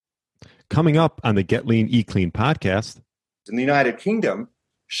Coming up on the Get Lean, Eat Clean podcast. In the United Kingdom,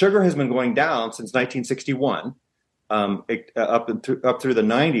 sugar has been going down since 1961, up through the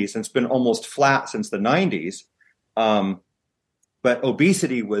 90s, and it's been almost flat since the 90s. But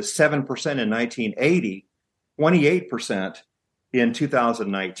obesity was 7% in 1980, 28% in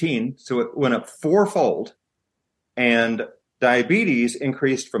 2019. So it went up fourfold. And diabetes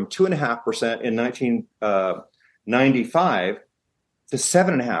increased from 2.5% in 1995 to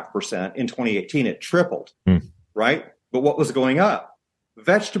 7.5% in 2018. It tripled, right? But what was going up?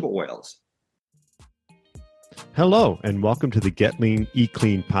 Vegetable oils. Hello, and welcome to the Get Lean, Eat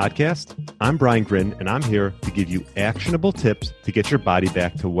Clean podcast. I'm Brian Grin, and I'm here to give you actionable tips to get your body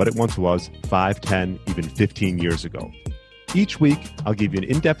back to what it once was 5, 10, even 15 years ago. Each week, I'll give you an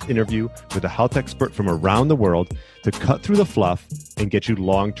in-depth interview with a health expert from around the world to cut through the fluff and get you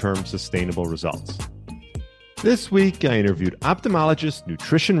long-term sustainable results. This week, I interviewed ophthalmologist,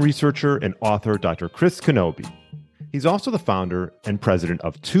 nutrition researcher, and author Dr. Chris Knobbe. He's also the founder and president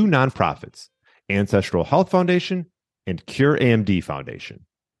of two nonprofits, Ancestral Health Foundation and Cure AMD Foundation.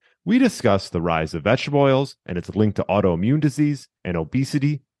 We discuss the rise of vegetable oils and its link to autoimmune disease and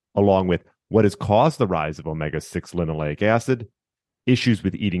obesity, along with what has caused the rise of omega-6 linoleic acid, issues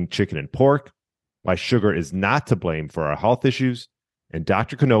with eating chicken and pork, why sugar is not to blame for our health issues, and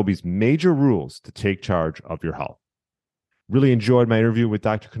Dr. Knobbe's major rules to take charge of your health. Really enjoyed my interview with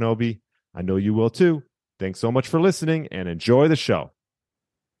Dr. Knobbe. I know you will too. Thanks so much for listening and enjoy the show.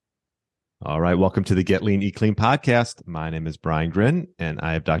 All right, welcome to the Get Lean, Eat Clean podcast. My name is Brian Grin, and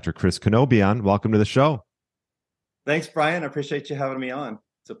I have Dr. Chris Knobbe on. Welcome to the show. Thanks, Brian. I appreciate you having me on.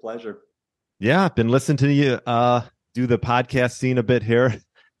 It's a pleasure. Yeah, I've been listening to you do the podcast scene a bit here,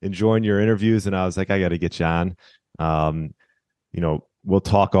 enjoying your interviews, and I was like, I got to get you on. We'll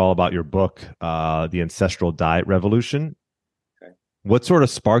talk all about your book, The Ancestral Diet Revolution. Okay. What sort of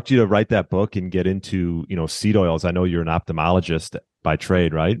sparked you to write that book and get into, seed oils? I know you're an ophthalmologist by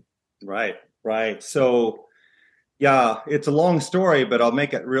trade, right? Right. So, yeah, it's a long story, but I'll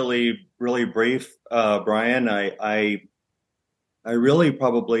make it really, really brief, Brian. I really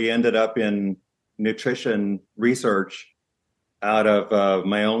probably ended up in nutrition research out of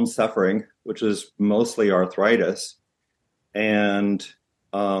my own suffering, which is mostly arthritis. And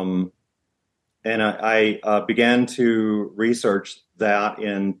I began to research that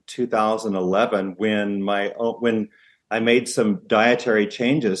in 2011 when I made some dietary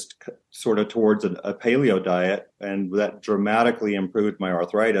changes sort of towards a paleo diet, and that dramatically improved my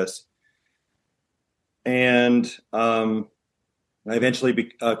arthritis. And I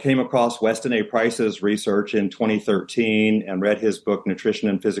eventually came across Weston A. Price's research in 2013 and read his book, Nutrition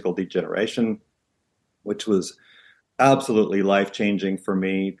and Physical Degeneration, which was absolutely life-changing for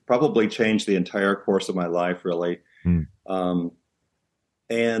me, probably changed the entire course of my life, really. And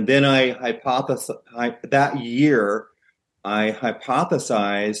then that year, I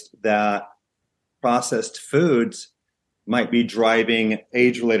hypothesized that processed foods might be driving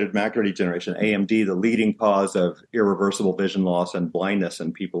age-related macular degeneration, AMD, the leading cause of irreversible vision loss and blindness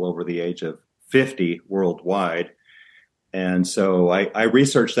in people over the age of 50 worldwide. And so I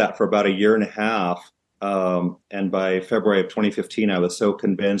researched that for about a year and a half. And by February of 2015, I was so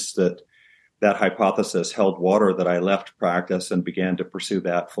convinced that that hypothesis held water that I left practice and began to pursue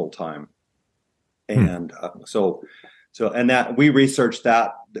that full time. And and that we researched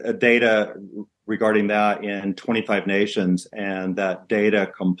that data regarding that in 25 nations, and that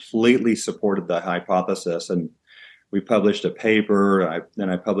data completely supported the hypothesis. And we published a paper, then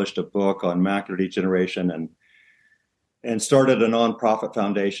I published a book on macular degeneration, and started a nonprofit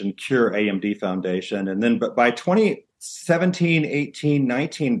foundation, Cure AMD Foundation. And then but by 2017, 18,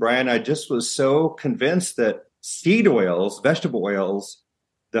 19, Brian, I just was so convinced that seed oils, vegetable oils,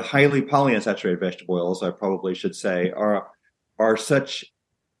 the highly polyunsaturated vegetable oils, I probably should say, are such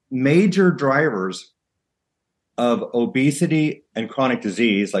major drivers of obesity and chronic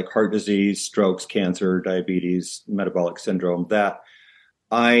disease like heart disease, strokes, cancer, diabetes, metabolic syndrome, that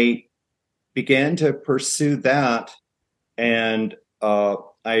I began to pursue that. And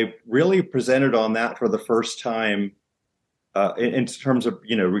I really presented on that for the first time in terms of,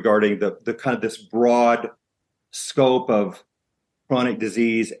 regarding the kind of this broad scope of chronic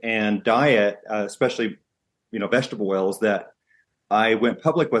disease and diet, especially, vegetable oils, that I went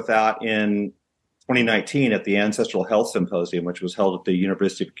public with that in 2019 at the Ancestral Health Symposium, which was held at the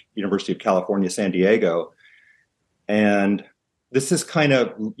University of California, San Diego. And this has kind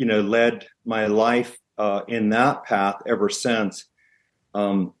of, led my life in that path ever since,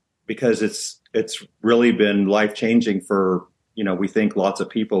 because it's really been life-changing for, we think lots of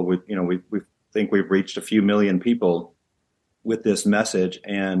people. We think we've reached a few million people with this message.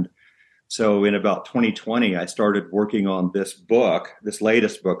 And So in about 2020, I started working on this book, this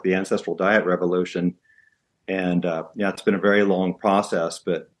latest book, The Ancestral Diet Revolution. And it's been a very long process,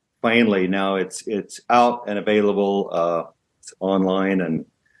 but finally now it's out and available. It's online and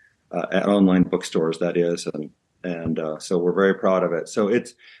at online bookstores, that is, and so we're very proud of it. So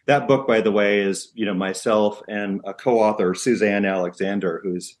it's that book, by the way, is myself and a co-author, Suzanne Alexander,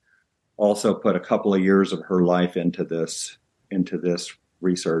 who's also put a couple of years of her life into this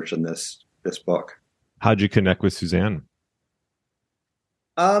research and this book. How'd you connect with Suzanne?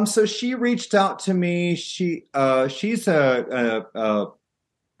 So she reached out to me. She's a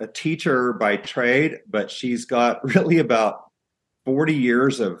teacher by trade, but she's got really about 40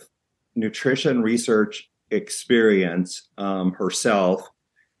 years of nutrition research experience herself.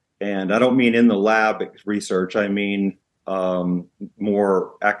 And I don't mean in the lab research. I mean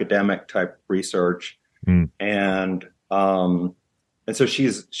more academic type research. And so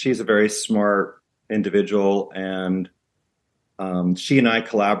she's a very smart individual, and she and I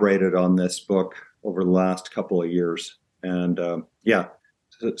collaborated on this book over the last couple of years. And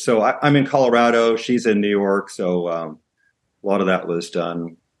so I'm in Colorado, she's in New York. So a lot of that was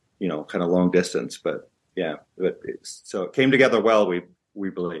done, kind of long distance, but so it came together well, we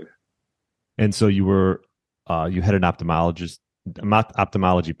believe. And so you were, you had an ophthalmology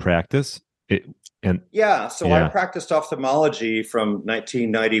practice. I practiced ophthalmology from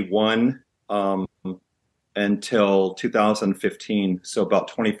 1991 until 2015. So about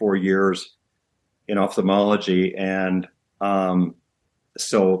 24 years in ophthalmology. And I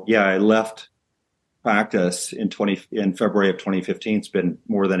left practice in February of 2015. It's been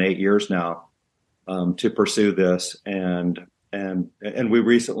more than 8 years now to pursue this. And we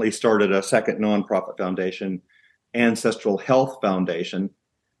recently started a second nonprofit foundation, Ancestral Health Foundation.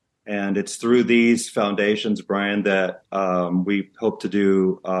 And it's through these foundations, Brian, that we hope to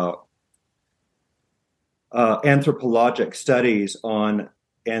do anthropologic studies on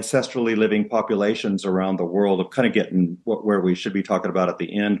ancestrally living populations around the world. I'm kind of getting where we should be talking about at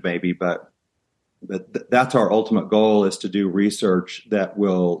the end, maybe, but that's our ultimate goal, is to do research that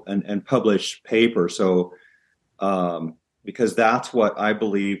will and publish papers. So because that's what I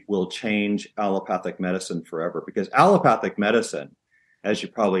believe will change allopathic medicine forever. Because allopathic medicine, as you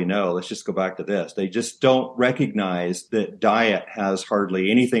probably know, let's just go back to this. They just don't recognize that diet has hardly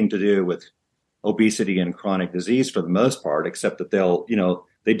anything to do with obesity and chronic disease for the most part, except that they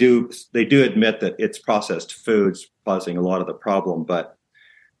do admit that it's processed foods causing a lot of the problem. But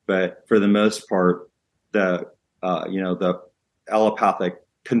for the most part, the allopathic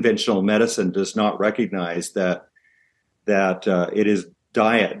conventional medicine does not recognize that it is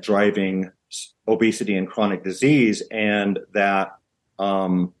diet driving obesity and chronic disease, and that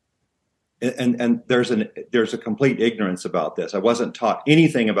and there's a complete ignorance about this. I wasn't taught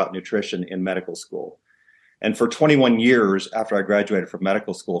anything about nutrition in medical school. And for 21 years after I graduated from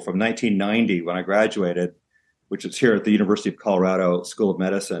medical school, from 1990 when I graduated, which is here at the University of Colorado School of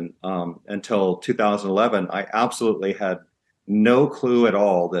Medicine, until 2011, I absolutely had no clue at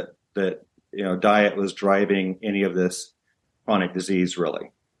all that diet was driving any of this chronic disease,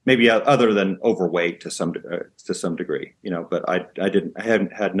 really. Maybe other than overweight to some degree, but I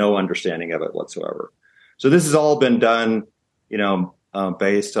hadn't had no understanding of it whatsoever. So this has all been done,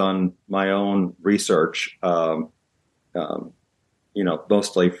 based on my own research,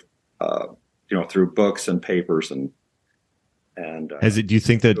 mostly, through books and papers and. Do you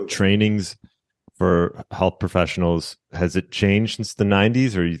think that trainings for health professionals, has it changed since the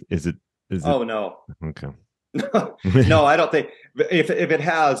 90s, or is it? Oh no. Okay. No, I don't think. If it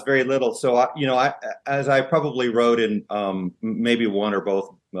has, very little. So I as I probably wrote in maybe one or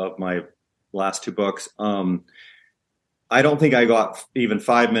both of my last two books, I don't think I got even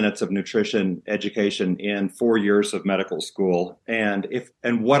 5 minutes of nutrition education in 4 years of medical school, and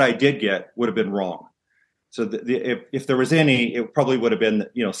what I did get would have been wrong. So if there was any, it probably would have been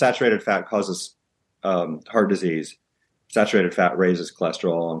saturated fat causes heart disease, saturated fat raises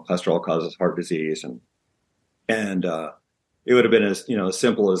cholesterol, and cholesterol causes heart disease, and it would have been as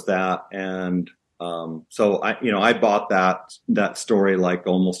simple as that. And so I bought that story like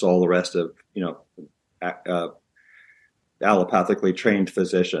almost all the rest of allopathically trained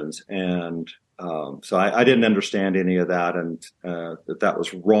physicians, and so I didn't understand any of that, and that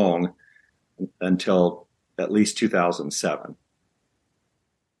was wrong until at least 2007.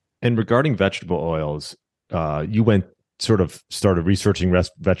 And regarding vegetable oils, you started researching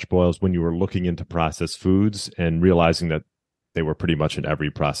vegetable oils when you were looking into processed foods and realizing that they were pretty much in every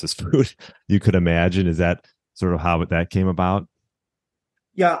processed food you could imagine. Is that sort of how that came about?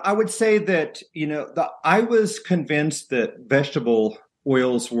 Yeah, I would say that, I was convinced that vegetable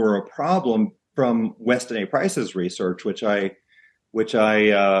oils were a problem from Weston A. Price's research, which I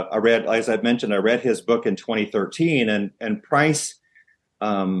read, as I mentioned, I read his book in 2013, and Price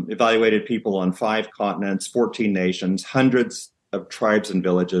evaluated people on 5 continents, 14 nations, hundreds of tribes and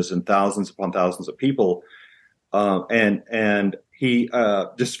villages, and thousands upon thousands of people. And he,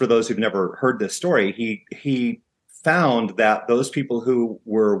 just for those who've never heard this story, he found that those people who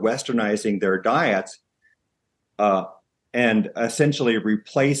were westernizing their diets and essentially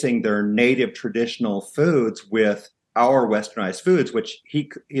replacing their native traditional foods with our westernized foods, which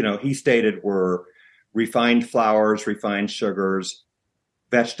he stated were refined flours, refined sugars,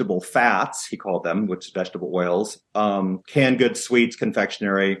 vegetable fats, he called them, which is vegetable oils, canned goods, sweets,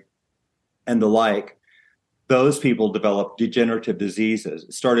 confectionery, and the like. Those people developed degenerative diseases.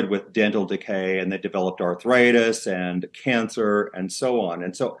 It started with dental decay, and they developed arthritis and cancer and so on.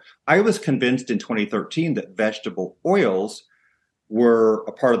 And so I was convinced in 2013 that vegetable oils were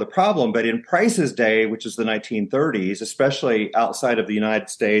a part of the problem. But in Price's day, which is the 1930s, especially outside of the United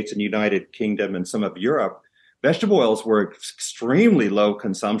States and United Kingdom and some of Europe, vegetable oils were extremely low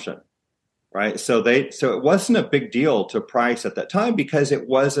consumption, right? So it wasn't a big deal to Price at that time because it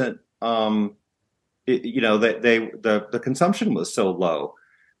wasn't, the consumption was so low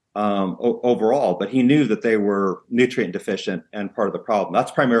overall. But he knew that they were nutrient deficient and part of the problem.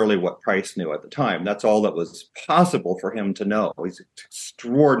 That's primarily what Price knew at the time. That's all that was possible for him to know. He's an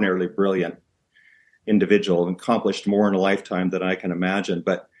extraordinarily brilliant individual and accomplished more in a lifetime than I can imagine.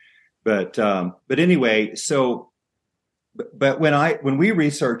 But anyway, but when we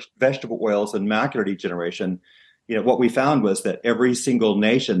researched vegetable oils and macular degeneration, what we found was that every single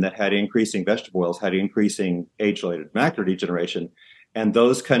nation that had increasing vegetable oils had increasing age-related macular degeneration, and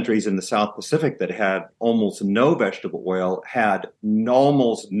those countries in the South Pacific that had almost no vegetable oil had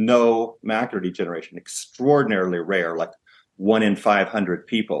almost no macular degeneration, extraordinarily rare, like 1 in 500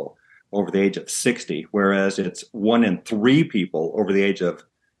 people over the age of 60, whereas it's 1 in 3 people over the age of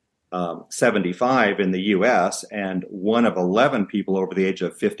 75 in the U.S. and 1 of 11 people over the age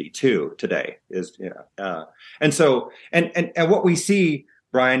of 52 today and what we see,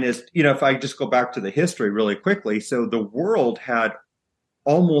 Brian, is, if I just go back to the history really quickly. So the world had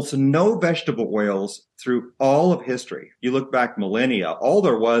almost no vegetable oils through all of history. You look back millennia, all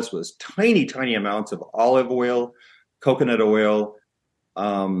there was tiny, tiny amounts of olive oil, coconut oil,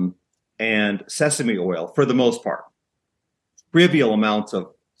 and sesame oil for the most part. Trivial amounts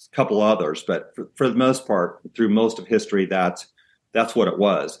of couple others, but for the most part, through most of history, that's what it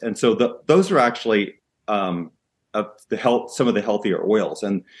was. And so those are actually some of the healthier oils.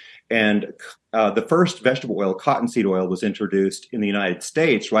 And the first vegetable oil, cottonseed oil, was introduced in the United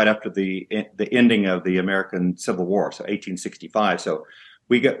States right after the ending of the American Civil War, so 1865. So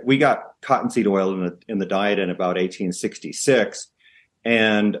we got cottonseed oil in the diet in about 1866,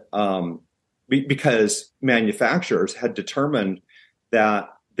 and because manufacturers had determined that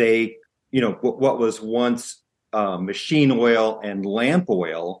they, what was once machine oil and lamp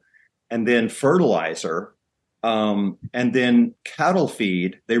oil, and then fertilizer, and then cattle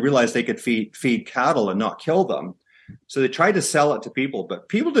feed. They realized they could feed cattle and not kill them. So they tried to sell it to people, but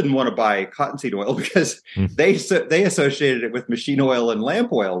people didn't want to buy cottonseed oil because they associated it with machine oil and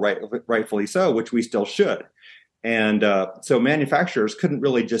lamp oil, rightfully so, which we still should. And so manufacturers couldn't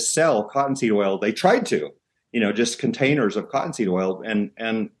really just sell cottonseed oil. They tried to. Just containers of cottonseed oil.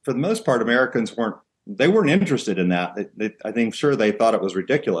 And for the most part, Americans weren't interested in that. I think sure they thought it was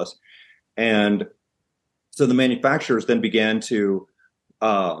ridiculous. And so the manufacturers then began to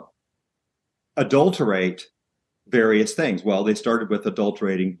adulterate various things. Well, they started with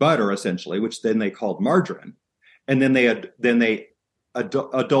adulterating butter, essentially, which then they called margarine. And then they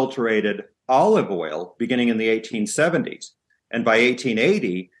adulterated olive oil beginning in the 1870s. And by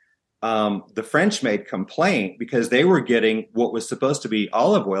 1880, the French made complaint because they were getting what was supposed to be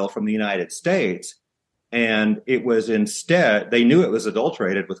olive oil from the United States. And it was instead, they knew it was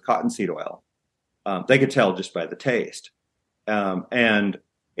adulterated with cottonseed oil. They could tell just by the taste. And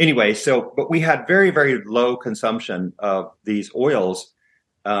anyway, but we had very, very low consumption of these oils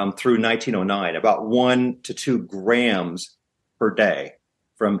through 1909, about 1 to 2 grams per day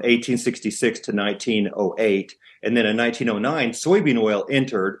from 1866 to 1908. And then in 1909, soybean oil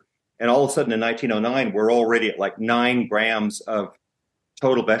entered. And all of a sudden in 1909, we're already at like 9 grams of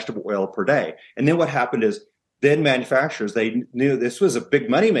total vegetable oil per day. And then what happened is then manufacturers, they knew this was a big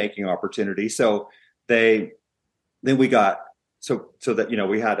money-making opportunity. So we had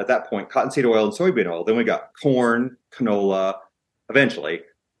at that point cottonseed oil and soybean oil. Then we got corn, canola, eventually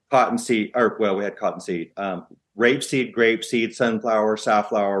cottonseed, we had cottonseed, rapeseed, grapeseed, sunflower,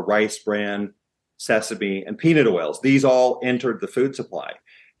 safflower, rice bran, sesame, and peanut oils. These all entered the food supply.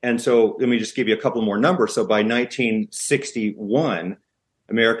 And so let me just give you a couple more numbers. So by 1961,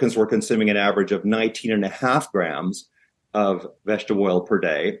 Americans were consuming an average of 19 and a half grams of vegetable oil per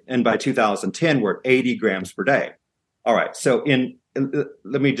day. And by 2010, we're at 80 grams per day. All right. So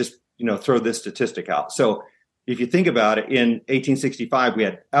let me just, throw this statistic out. So if you think about it, in 1865, we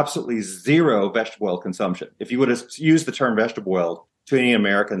had absolutely zero vegetable oil consumption. If you would have used the term vegetable oil to any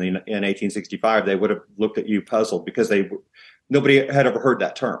American in 1865, they would have looked at you puzzled because nobody had ever heard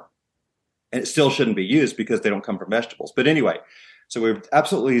that term. And it still shouldn't be used because they don't come from vegetables. But anyway, so we were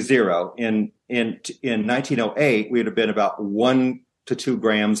absolutely zero. In 1908, we would have been about 1 to 2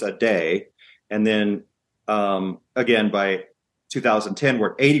 grams a day. And then again, by 2010,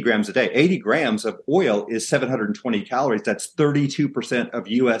 we're at 80 grams a day. 80 grams of oil is 720 calories. That's 32% of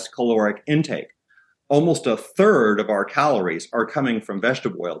U.S. caloric intake. Almost a third of our calories are coming from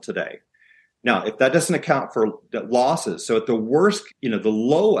vegetable oil today. Now, if that doesn't account for losses, so at the worst, the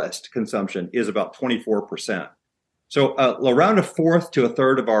lowest consumption is about 24%. So around a fourth to a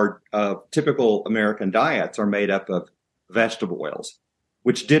third of our typical American diets are made up of vegetable oils,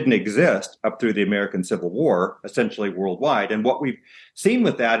 which didn't exist up through the American Civil War, essentially worldwide. And what we've seen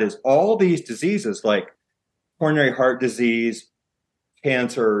with that is all these diseases like coronary heart disease,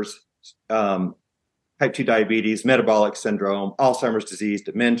 cancers, type 2 diabetes, metabolic syndrome, Alzheimer's disease,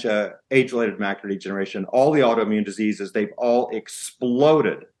 dementia, age-related macular degeneration, all the autoimmune diseases, they've all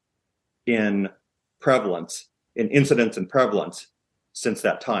exploded in prevalence, in incidence and prevalence since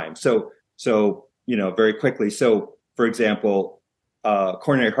that time. So very quickly. So, for example,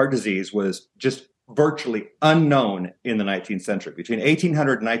 coronary heart disease was just virtually unknown in the 19th century. Between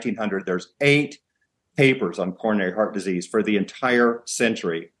 1800 and 1900, there's 8 papers on coronary heart disease for the entire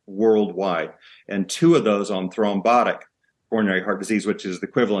century worldwide, and 2 of those on thrombotic coronary heart disease, which is the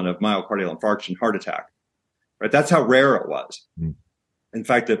equivalent of myocardial infarction heart attack. Right? That's how rare it was. Mm. In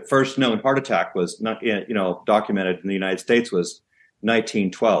fact, the first known heart attack was not, documented in the United States was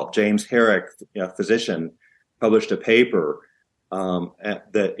 1912. James Herrick, a physician, published a paper on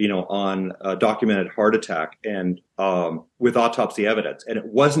a documented heart attack and with autopsy evidence, and it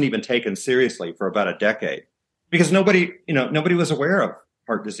wasn't even taken seriously for about a decade because nobody was aware of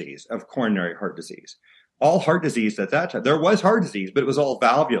heart disease, of coronary heart disease. All heart disease at that time, there was heart disease, but it was all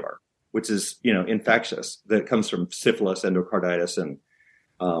valvular, which is infectious. That comes from syphilis, endocarditis, and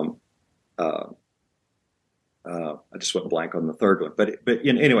I just went blank on the third one. But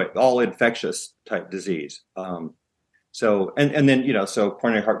anyway, all infectious type disease. So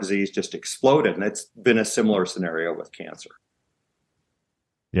coronary heart disease just exploded, and it's been a similar scenario with cancer.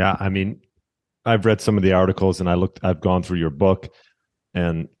 Yeah, I mean, I've read some of the articles, and I've gone through your book,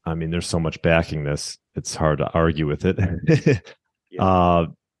 and I mean, there's so much backing this; it's hard to argue with it. Yeah.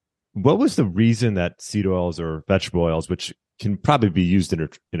 What was the reason that seed oils or vegetable oils, which can probably be used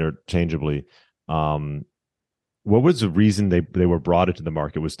interchangeably, what was the reason they were brought into the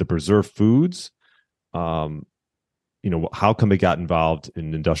market? Was to preserve foods? How come they got involved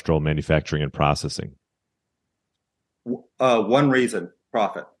in industrial manufacturing and processing? One reason,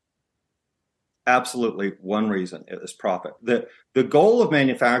 profit. Absolutely, one reason is profit. The goal of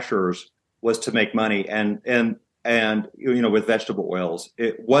manufacturers was to make money, and with vegetable oils,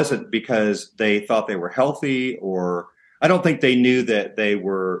 it wasn't because they thought they were healthy, or I don't think they knew that they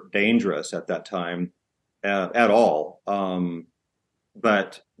were dangerous at that time at all.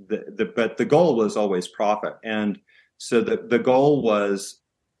 But the goal was always profit, and so the goal was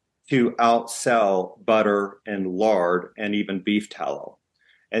to outsell butter and lard and even beef tallow.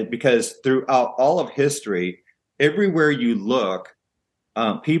 And because throughout all of history, everywhere you look,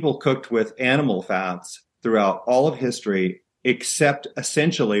 people cooked with animal fats throughout all of history, except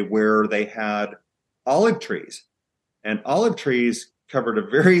essentially where they had olive trees. And olive trees covered a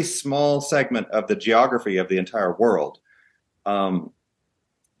very small segment of the geography of the entire world.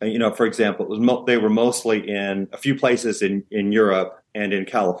 For example, they were mostly in a few places in Europe and in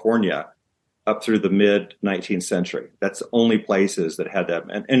California up through the mid-19th century. That's the only places that had them.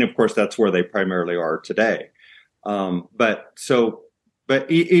 And of course, that's where they primarily are today. But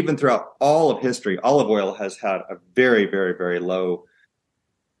even throughout all of history, olive oil has had a very, very, very low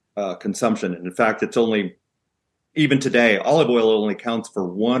consumption. And in fact, it's only, even today, olive oil only counts for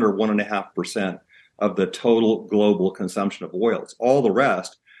 1 or 1.5% of the total global consumption of oils. All the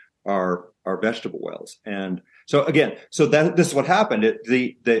rest are vegetable oils. And so again, this is what happened.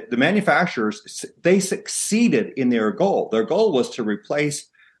 The manufacturers, they succeeded in their goal. Their goal was to replace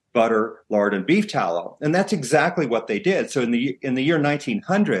butter, lard, and beef tallow, and that's exactly what they did. So in the year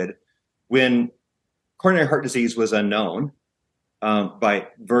 1900, when coronary heart disease was unknown, by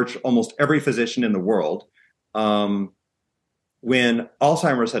almost every physician in the world, when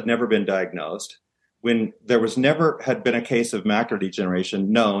Alzheimer's had never been diagnosed, when there was never had been a case of macular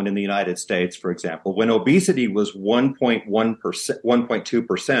degeneration known in the United States, for example, when obesity was 1.1%,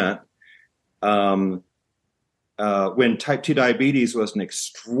 1.2%, when type 2 diabetes was an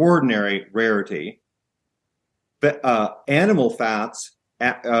extraordinary rarity, animal fats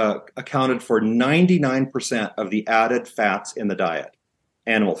accounted for 99% of the added fats in the diet.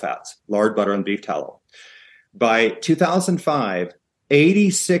 Animal fats, lard, butter, and beef tallow. By 2005,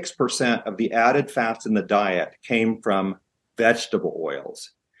 86% of the added fats in the diet came from vegetable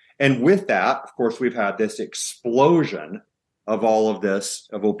oils. And with that, of course, we've had this explosion of all of this,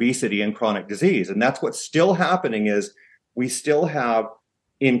 of obesity and chronic disease. And that's what's still happening is we still have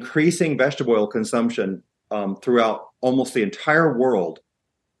increasing vegetable oil consumption throughout almost the entire world.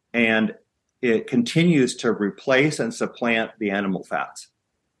 And it continues to replace and supplant the animal fats.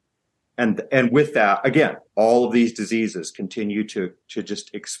 And with that, again, all of these diseases continue to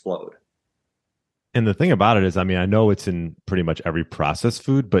just explode. And the thing about it is, I mean, I know it's in pretty much every processed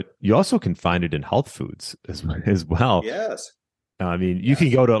food, but you also can find it in health foods as well. Yes. I mean, you can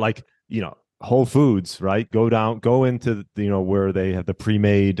go to Whole Foods, right? Go into, where they have the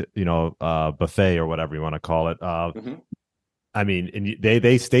pre-made, buffet or whatever you want to call it. I mean, and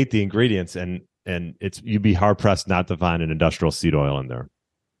they state the ingredients and you'd be hard pressed not to find an industrial seed oil in there.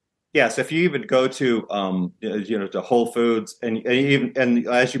 Yes, if you even go to to Whole Foods and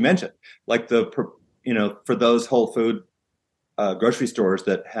as you mentioned, like for those Whole Food grocery stores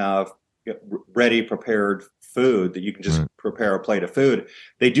that have ready prepared food that you can just prepare a plate of food,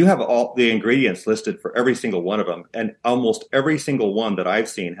 they do have all the ingredients listed for every single one of them, and almost every single one that I've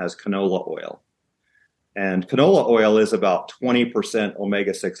seen has canola oil. And canola oil is about 20%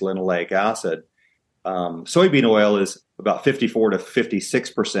 omega-6 linoleic acid. Soybean oil is about 54 to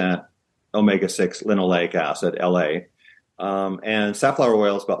 56% omega-6 linoleic acid, LA. And safflower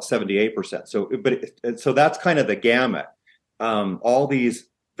oil is about 78%. So that's kind of the gamut. All these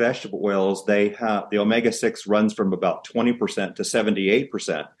vegetable oils, they have the omega-6 runs from about 20% to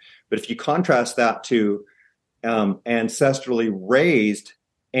 78%. But if you contrast that to ancestrally raised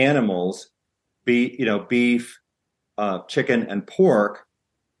animals, beef, chicken, and pork,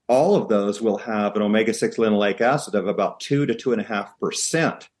 all of those will have an omega-6 linoleic acid of about 2 to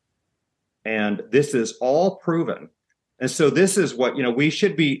 2.5%. And this is all proven. And so this is what, we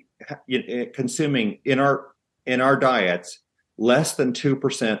should be consuming in our diets, less than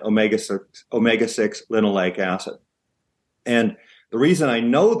 2% omega-6 linoleic acid. And the reason I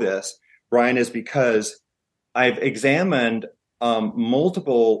know this, Brian, is because I've examined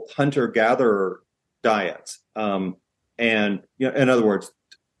multiple hunter-gatherer diets. And in other words,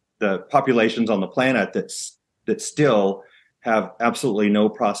 the populations on the planet that still have absolutely no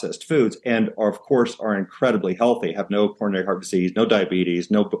processed foods and are, of course, are incredibly healthy, have no coronary heart disease, no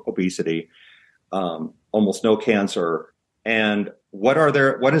diabetes, no obesity, almost no cancer. And what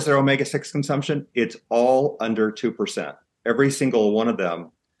is their omega-6 consumption? It's all under 2%. Every single one of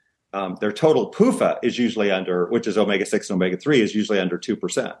them, their total PUFA is usually which is omega-6 and omega-3 is usually under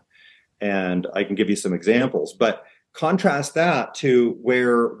 2%. And I can give you some examples, but contrast that to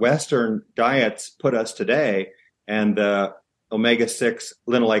where Western diets put us today, and the omega-6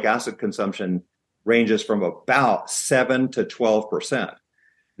 linoleic acid consumption ranges from about 7 to 12%.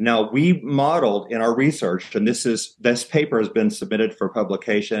 Now, we modeled in our research, and this paper has been submitted for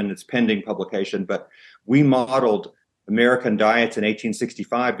publication, it's pending publication, but we modeled American diets in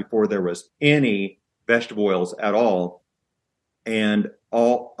 1865 before there was any vegetable oils at all. And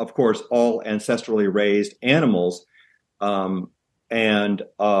all ancestrally raised animals,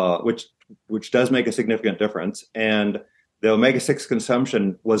 which does make a significant difference. And the omega-6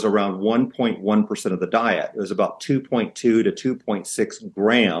 consumption was around 1.1% of the diet. It was about 2.2 to 2.6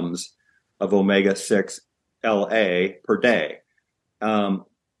 grams of omega-6 LA per day.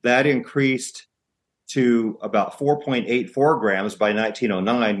 That increased to about 4.84 grams by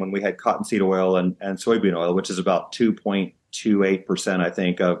 1909 when we had cottonseed oil and soybean oil, which is about 2.28%, I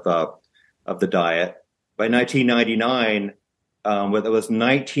think, of the diet. By 1999, it was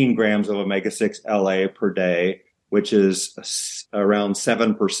 19 grams of omega-6 LA per day, which is around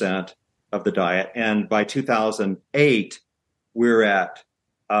 7% of the diet. And by 2008, we're at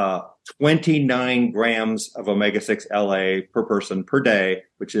 29 grams of omega-6 LA per person per day,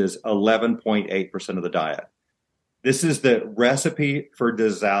 which is 11.8% of the diet. This is the recipe for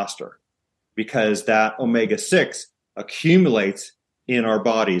disaster because that omega-6 accumulates in our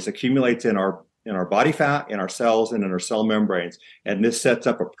bodies, accumulates in our body fat, in our cells, and in our cell membranes. And this sets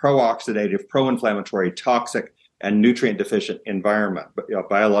up a pro-oxidative, pro-inflammatory, toxic and nutrient deficient environment,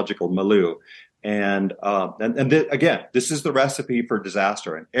 biological milieu. And again, this is the recipe for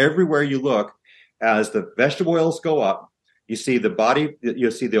disaster. And everywhere you look, as the vegetable oils go up, you'll see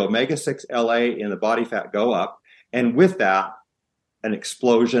the omega-6 LA in the body fat go up. And with that, an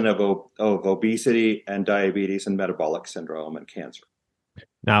explosion of obesity and diabetes and metabolic syndrome and cancer.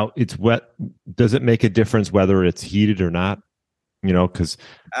 Now, it's wet. Does it make a difference whether it's heated or not? Because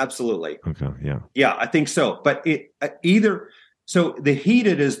absolutely. Okay, yeah, I think so. But so the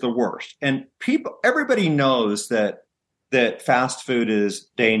heated is the worst, and everybody knows that fast food is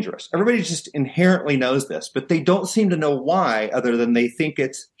dangerous. Everybody just inherently knows this, but they don't seem to know why, other than they think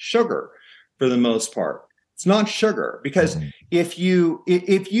it's sugar for the most part. It's not sugar, because if you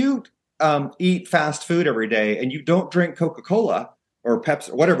eat fast food every day and you don't drink Coca-Cola or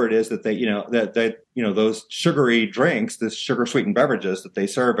Pepsi, or whatever it is that they those sugary drinks, this sugar sweetened beverages that they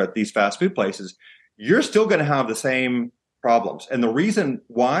serve at these fast food places, you're still going to have the same problems. And the reason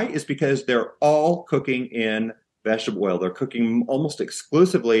why is because they're all cooking in vegetable oil. They're cooking almost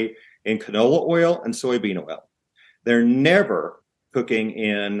exclusively in canola oil and soybean oil. They're never cooking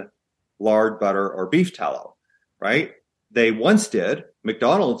in lard, butter, or beef tallow, right? They once did.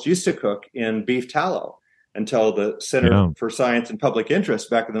 McDonald's used to cook in beef tallow until the Center for Science and Public Interest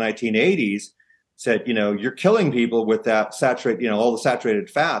back in the 1980s said, you're killing people with that saturated, all the saturated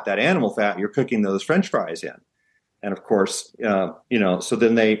fat, that animal fat, you're cooking those French fries in. And of course, so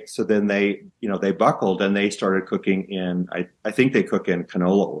then they buckled and they started cooking in, I think they cook in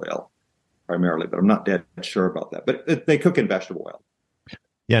canola oil primarily, but I'm not dead sure about that. But they cook in vegetable oil.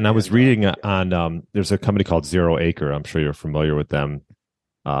 Yeah, and I was reading on there's a company called Zero Acre. I'm sure you're familiar with them.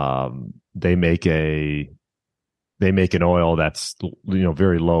 They make an oil that's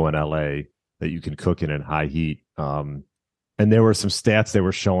very low in LA that you can cook in high heat. And there were some stats they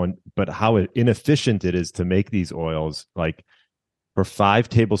were showing, but how inefficient it is to make these oils. Like for 5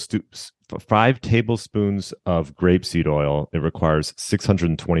 tablespoons of grapeseed oil, it requires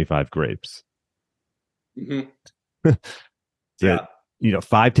 625 grapes. Mm-hmm. Yeah.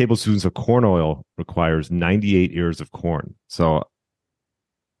 5 tablespoons of corn oil requires 98 ears of corn. So,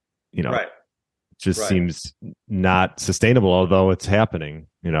 right. It just seems not sustainable, although it's happening,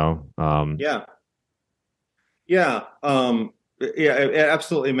 It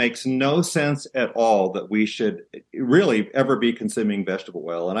absolutely makes no sense at all that we should really ever be consuming vegetable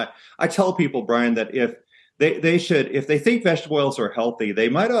oil. And I tell people, Brian, that if they think vegetable oils are healthy, they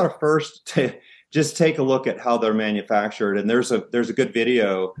might ought to first just take a look at how they're manufactured. And there's a good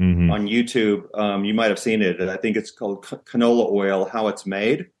video on YouTube. You might have seen it. I think it's called Canola Oil, How It's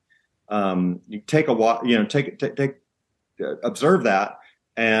Made. You take observe that.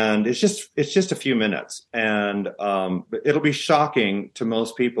 And it's just a few minutes, and it'll be shocking to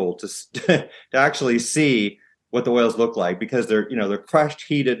most people to actually see what the oils look like, because they're crushed,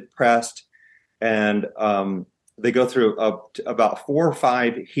 heated, pressed, and they go through about 4 or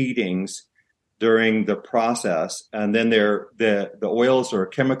 5 heatings during the process, and then the oils are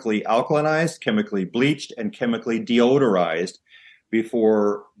chemically alkalinized, chemically bleached, and chemically deodorized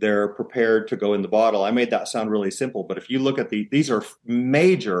before they're prepared to go in the bottle. I made that sound really simple, but if you look at these are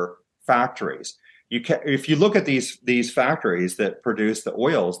major factories. If you look at these factories that produce the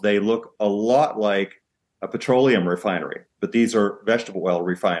oils, they look a lot like a petroleum refinery, but these are vegetable oil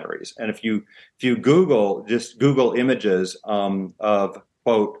refineries. And if you Google images of,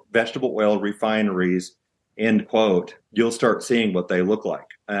 quote, vegetable oil refineries, end quote, you'll start seeing what they look like.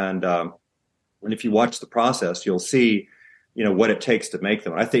 And if you watch the process, you'll see what it takes to make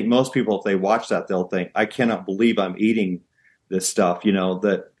them. And I think most people, if they watch that, they'll think, I cannot believe I'm eating this stuff,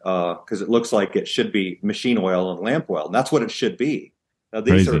 because it looks like it should be machine oil and lamp oil. And that's what it should be. Now,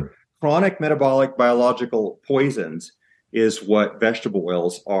 these are chronic metabolic biological poisons is what vegetable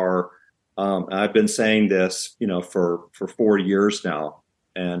oils are. I've been saying this, for 40 years now,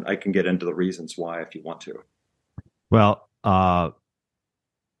 and I can get into the reasons why if you want to. Well,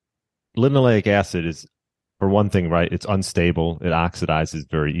 linoleic acid is, for one thing, right, it's unstable. It oxidizes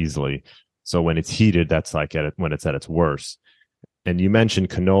very easily. So when it's heated, that's like when it's at its worst. And you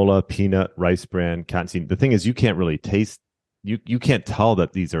mentioned canola, peanut, rice bran, cottonseed. The thing is, you can't really taste, you can't tell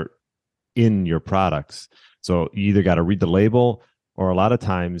that these are in your products. So you either got to read the label, or a lot of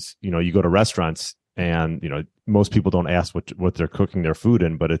times, you go to restaurants and, most people don't ask what they're cooking their food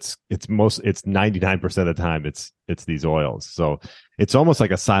in, but it's 99% of the time it's these oils. So it's almost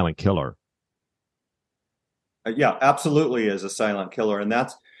like a silent killer. Yeah, absolutely is a silent killer. And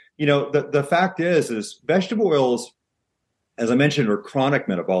that's, the fact is vegetable oils, as I mentioned, are chronic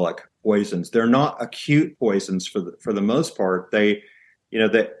metabolic poisons. They're not acute poisons for the most part.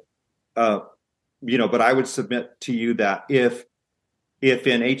 but I would submit to you that if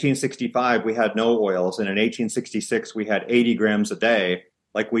in 1865 we had no oils and in 1866 we had 80 grams a day,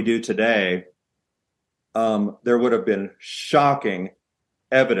 like we do today, there would have been shocking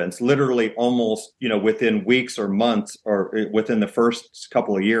evidence, literally almost, within weeks or months or within the first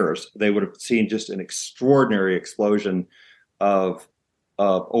couple of years, they would have seen just an extraordinary explosion of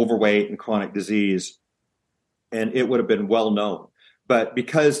overweight and chronic disease. And it would have been well known. But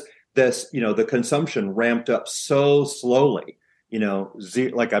because this, the consumption ramped up so slowly,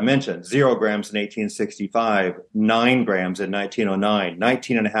 like I mentioned, 0 grams in 1865, 9 grams in 1909,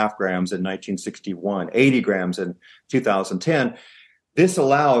 19.5 grams in 1961, 80 grams in 2010. This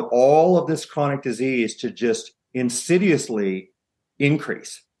allowed all of this chronic disease to just insidiously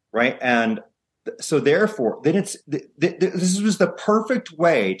increase, right? And so therefore, then this was the perfect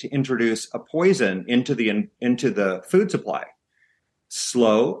way to introduce a poison into the food supply.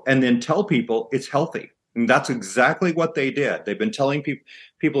 Slow, and then tell people it's healthy. And that's exactly what they did. They've been telling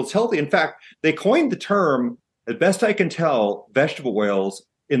people it's healthy. In fact, they coined the term, as best I can tell, vegetable oils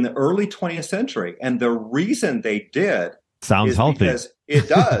in the early 20th century. And the reason they did sounds healthy because it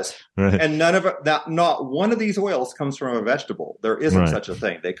does. Right. And not one of these oils comes from a vegetable. There isn't such a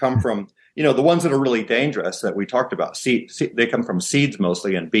thing. They come from, the ones that are really dangerous that we talked about. They come from seeds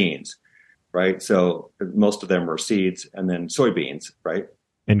mostly and beans, right? So most of them are seeds and then soybeans, right?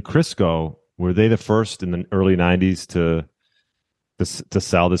 And Crisco, were they the first in the early 90s to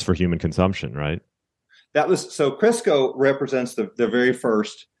sell this for human consumption, right? So Crisco represents the very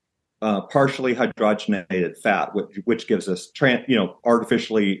first partially hydrogenated fat, which gives us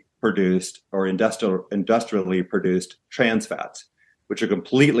artificially produced or industrially produced trans fats, which are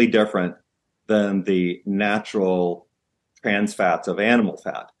completely different than the natural trans fats of animal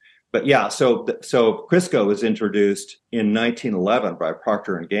fat. But yeah, so Crisco was introduced in 1911 by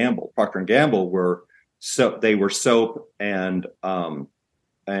Procter and Gamble. Procter and Gamble were soap and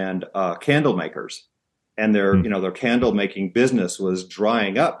candle makers. And their candle making business was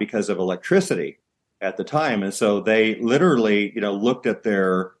drying up because of electricity at the time. And so they literally, looked at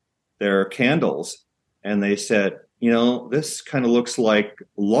their candles and they said, this kind of looks like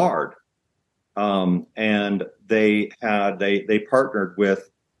lard. And they partnered with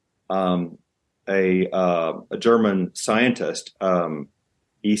a German scientist,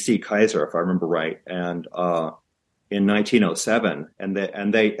 E.C. Kaiser, if I remember right, and in 1907,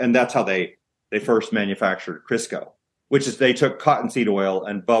 and that's how they first manufactured Crisco, which is they took cottonseed oil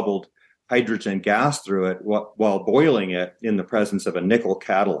and bubbled hydrogen gas through it while boiling it in the presence of a nickel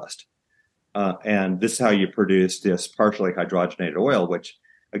catalyst. And this is how you produce this partially hydrogenated oil, which,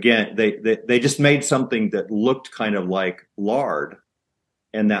 again, they just made something that looked kind of like lard.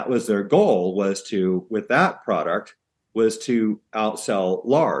 And that was their goal, with that product, was to outsell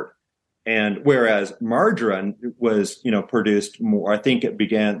lard. And whereas margarine was, produced more, I think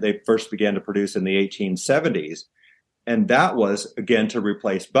they first began to produce in the 1870s. And that was, again, to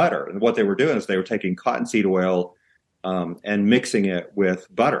replace butter. And what they were doing is they were taking cottonseed oil and mixing it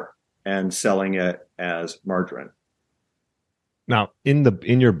with butter and selling it as margarine. Now, in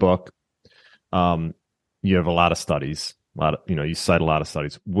your book, you have a lot of studies, you cite a lot of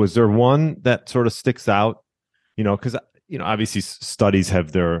studies. Was there one that sort of sticks out? Because, obviously studies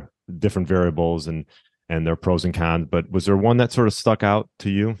have their different variables and their pros and cons, but was there one that sort of stuck out to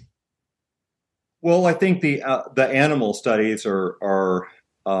you? Well, I think the animal studies are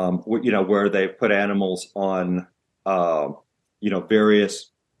where they put animals on various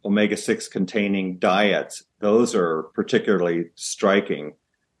omega-6 containing diets. Those are particularly striking.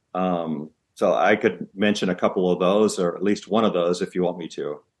 So I could mention a couple of those, or at least one of those, if you want me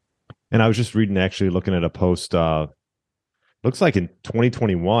to. And I was just looking at a post. Looks like in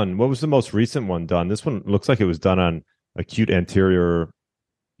 2021. What was the most recent one done? This one looks like it was done on acute anterior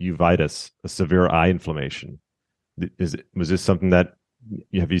uveitis, a severe eye inflammation. Was this something that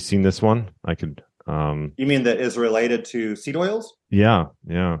have you seen this one? I could. You mean that is related to seed oils? Yeah.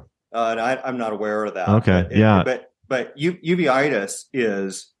 I'm not aware of that. Okay. But uveitis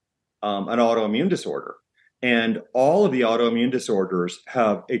is an autoimmune disorder, and all of the autoimmune disorders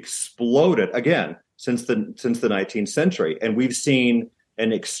have exploded again since the 19th century, and we've seen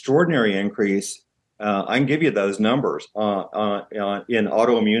an extraordinary increase. I can give you those numbers in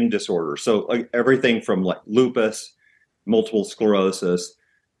autoimmune disorders. So everything from like lupus, multiple sclerosis,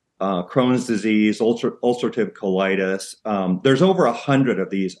 Crohn's disease, ulcerative colitis. There's over 100 of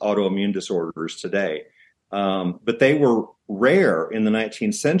these autoimmune disorders today, but they were rare in the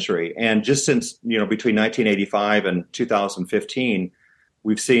 19th century. And just since between 1985 and 2015,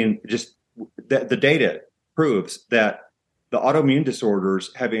 we've seen just the data proves that the autoimmune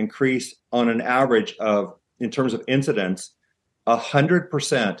disorders have increased on an average of, in terms of incidence,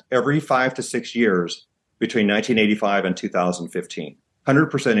 100% every 5 to 6 years between 1985 and 2015.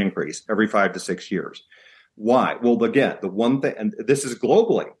 100% increase every 5 to 6 years. Why? Well, again, the one thing, and this is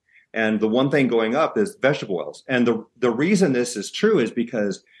globally, and the one thing going up is vegetable oils. And the reason this is true is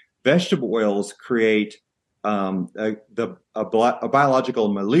because vegetable oils create a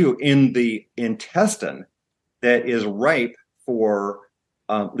biological milieu in the intestine that is ripe for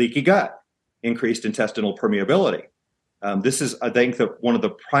leaky gut, increased intestinal permeability. This is, I think, one of the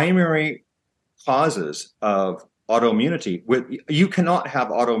primary causes of autoimmunity. You cannot have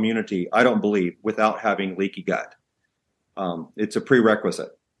autoimmunity, I don't believe, without having leaky gut. It's a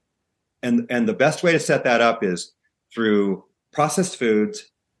prerequisite. And the best way to set that up is through processed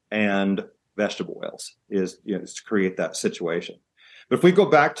foods and vegetable oils, is to create that situation. But if we go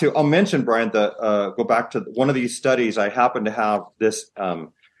back to, I'll mention, Brian, go back to one of these studies. I happen to have this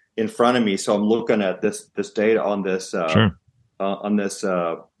in front of me, so I'm looking at this data on this Sure.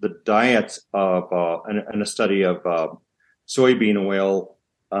 The diets of and a study of soybean oil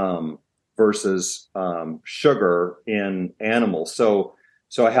versus sugar in animals. So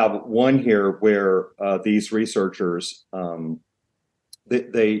I have one here where these researchers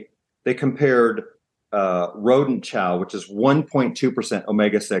they compared rodent chow, which is 1.2%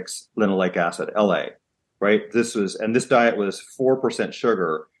 omega-6 linoleic acid, LA, right? This diet was 4%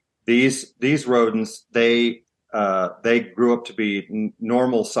 sugar. These rodents, they grew up to be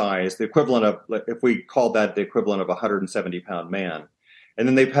normal size, the equivalent of, if we called that the equivalent of a 170-pound man. And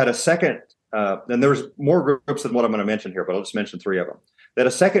then they've had a second, and there's more groups than what I'm going to mention here, but I'll just mention 3 of them. They had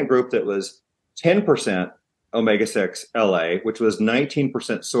a second group that was 10% omega-6 LA, which was 19%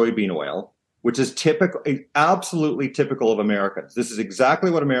 soybean oil, which is absolutely typical of Americans. This is exactly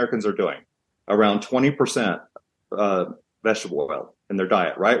what Americans are doing, around 20% vegetable oil in their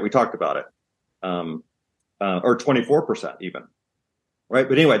diet, right? We talked about it, or 24% even, right?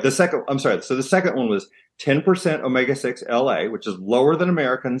 But anyway, the second one was 10% omega-6 LA, which is lower than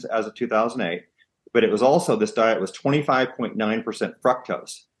Americans as of 2008, but it was also, this diet was 25.9%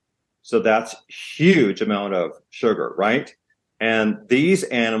 fructose. So that's huge amount of sugar, right? And these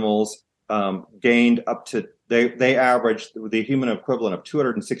animals gained up to, they averaged the human equivalent of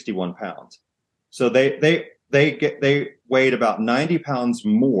 261 pounds. So they weighed about 90 pounds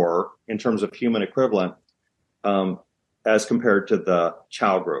more in terms of human equivalent as compared to the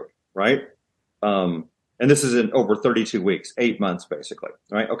chow group, right? And this is in over 32 weeks, 8 months basically,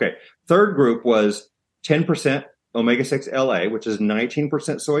 right? Okay. Third group was 10% omega-6 LA, which is 19%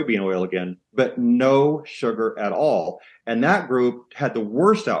 soybean oil again, but no sugar at all. And that group had the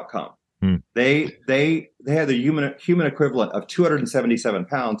worst outcome. They had the human equivalent of 277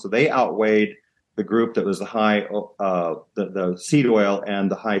 pounds, so they outweighed the group that was the high the seed oil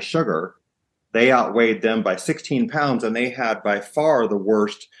and the high sugar. They outweighed them by 16 pounds, and they had by far the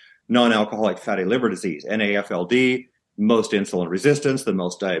worst non-alcoholic fatty liver disease, NAFLD, most insulin resistance, the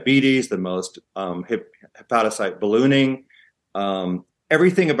most diabetes, the most hepatocyte ballooning.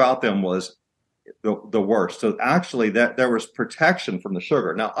 Everything about them was the worst. So actually that there was protection from the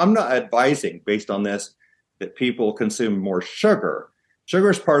sugar. Now, I'm not advising based on this that people consume more sugar. Sugar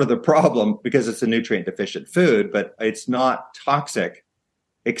is part of the problem because it's a nutrient deficient food, but it's not toxic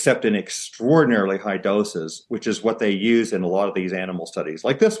except in extraordinarily high doses, which is what they use in a lot of these animal studies,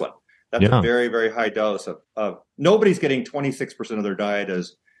 like this one. That's a very, very high dose of nobody's getting 26% of their diet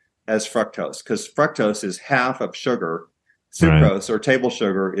as fructose, because fructose is half of sugar. Sucrose, or table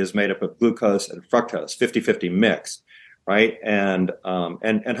sugar, is made up of glucose and fructose, 50-50 mix, right? And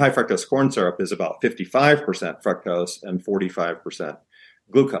high fructose corn syrup is about 55% fructose and 45%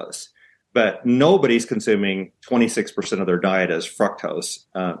 glucose. But nobody's consuming 26% of their diet as fructose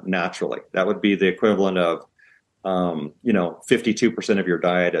naturally. That would be the equivalent of 52% of your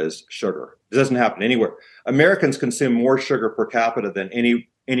diet as sugar. It doesn't happen anywhere. Americans consume more sugar per capita than any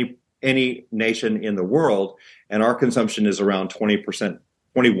nation in the world, and our consumption is around 20%,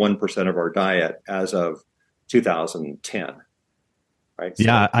 21% of our diet as of 2010. Right? So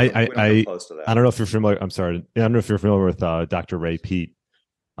yeah, I close to that. I don't know if you're familiar. I'm sorry. I don't know if you're familiar with Dr. Ray Peat.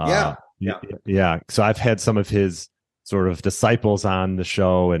 Yeah. So I've had some of his sort of disciples on the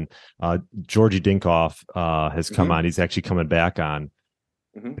show, and Georgie Dinkoff has come on. He's actually coming back on.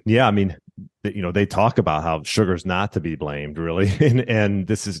 Yeah, I mean, they talk about how sugar's not to be blamed, really, and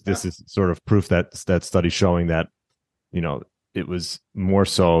this is sort of proof that study showing that it was more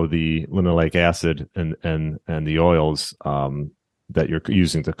so the linoleic acid and the oils that you're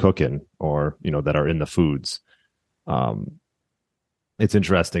using to cook in, or that are in the foods. It's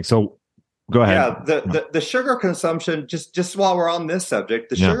interesting. So Go ahead. Yeah, the sugar consumption, just while we're on this subject,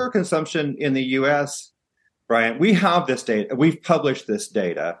 the sugar consumption in the US, Brian, we have this data. We've published this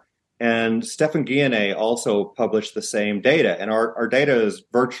data. And Stefan Guillenet also published the same data. And our data is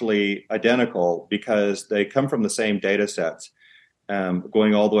virtually identical because they come from the same data sets,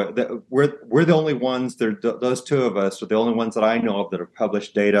 going all the way. We're the only ones, those two of us are the only ones that I know of that have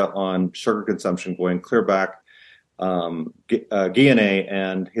published data on sugar consumption going clear back. Guillenet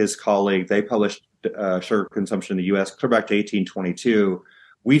and his colleague, they published sugar consumption in the U.S. clear back to 1822.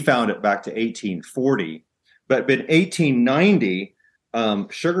 We found it back to 1840. But in 1890,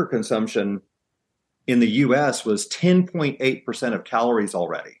 sugar consumption in the U.S. was 10.8% of calories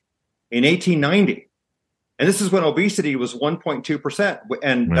already in 1890. And this is when obesity was 1.2%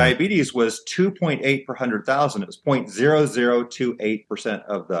 and diabetes was 2.8 per 100,000. It was 0.0028%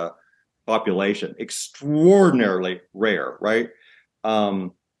 of the population. Extraordinarily rare, right?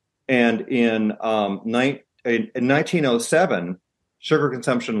 And in 1907, sugar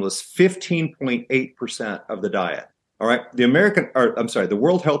consumption was 15.8% of the diet. All right. The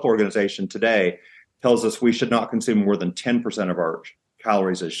World Health Organization today tells us we should not consume more than 10% of our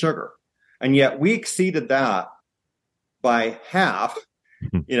calories as sugar. And yet we exceeded that by half,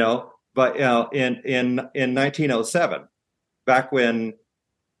 in 1907, back when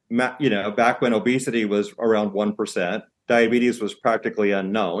obesity was around 1%, diabetes was practically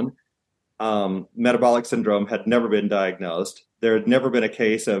unknown. Metabolic syndrome had never been diagnosed. There had never been a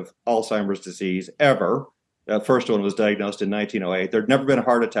case of Alzheimer's disease ever. The first one was diagnosed in 1908. There'd never been a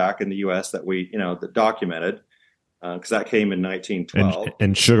heart attack in the U.S. that that documented, because that came in 1912.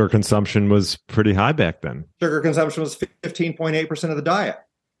 And sugar consumption was pretty high back then. Sugar consumption was 15.8% of the diet.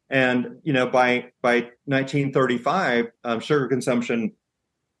 And, by 1935, sugar consumption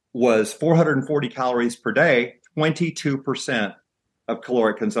was 440 calories per day, 22% of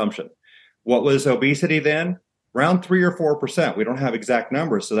caloric consumption. What was obesity then? Around 3 or 4%. We don't have exact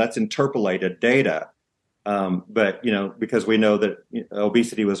numbers, so that's interpolated data. But because we know that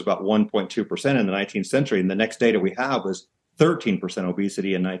obesity was about 1.2% in the 19th century, and the next data we have was 13%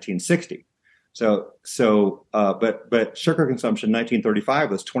 obesity in 1960. But sugar consumption in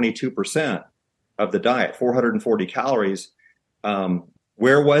 1935 was 22% of the diet, 440 calories.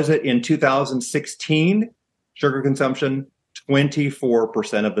 Where was it in 2016? Sugar consumption,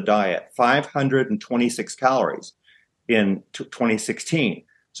 24% of the diet, 526 calories in 2016.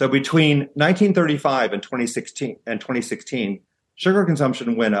 So between 1935 and 2016, sugar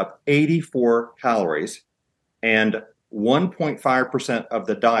consumption went up 84 calories and 1.5% of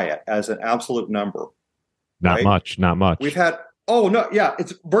the diet as an absolute number. Not much. We've had,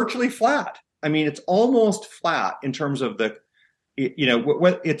 it's virtually flat. I mean, it's almost flat in terms of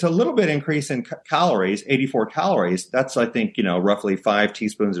it's a little bit increase in calories, 84 calories. That's, I think, roughly 5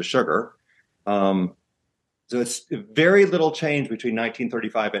 teaspoons of sugar. So it's very little change between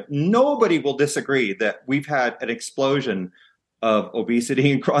 1935 and nobody will disagree that we've had an explosion of obesity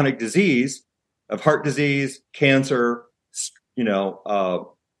and chronic disease, of heart disease, cancer,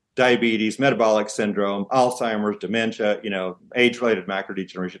 diabetes, metabolic syndrome, Alzheimer's, dementia, age-related macular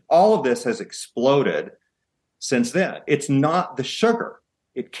degeneration. All of this has exploded since then. It's not the sugar.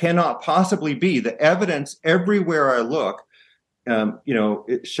 It cannot possibly be. The evidence everywhere I look,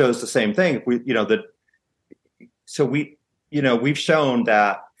 it shows the same thing. We've shown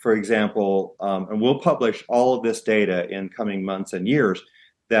that, for example, and we'll publish all of this data in coming months and years,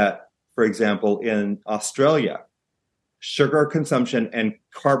 that, for example, in Australia, sugar consumption and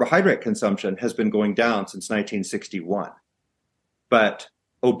carbohydrate consumption has been going down since 1961. But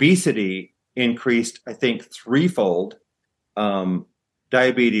obesity increased, I think, threefold.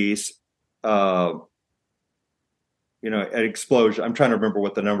 Diabetes, an explosion. I'm trying to remember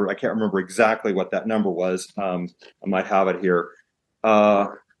what the number. I can't remember exactly what that number was. I might have it here.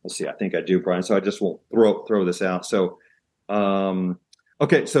 Let's see. I think I do, Brian. So I just will throw this out. So,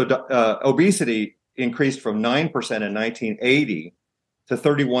 obesity increased from 9% in 1980 to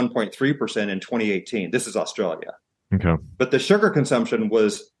 31.3% in 2018. This is Australia. Okay. But the sugar consumption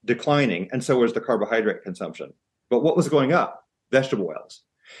was declining, and so was the carbohydrate consumption. But what was going up? Vegetable oils.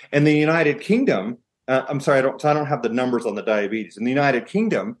 In the United Kingdom, I don't have the numbers on the diabetes. In the United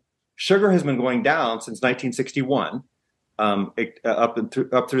Kingdom, sugar has been going down since 1961, up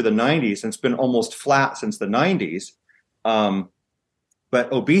through the 90s, and it's been almost flat since the 90s.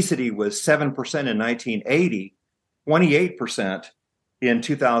 But obesity was 7% in 1980, 28% in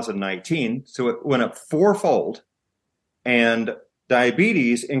 2019. So it went up fourfold. And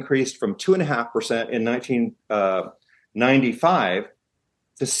diabetes increased from 2.5% in 1995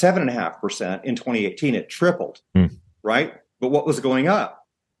 to 7.5% in 2018. It tripled, right? But what was going up?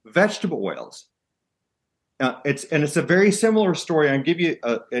 vegetable oils. It's a very similar story. I'll give you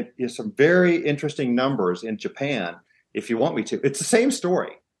some very interesting numbers in Japan if you want me to. It's the same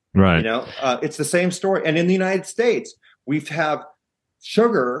story, Right. It's the same story. And in the United States, we've have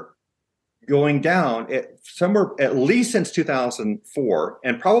sugar going down somewhere at least since 2004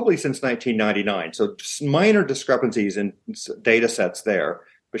 and probably since 1999. So just minor discrepancies in data sets there,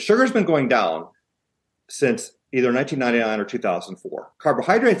 but sugar's been going down since either 1999 or 2004.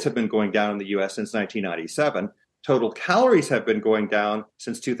 Carbohydrates have been going down in the US since 1997. Total calories have been going down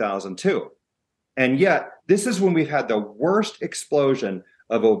since 2002. And yet, this is when we've had the worst explosion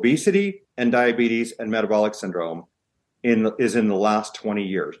of obesity and diabetes and metabolic syndrome is in the last 20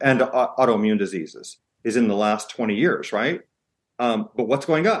 years, and autoimmune diseases is in the last 20 years, right? But what's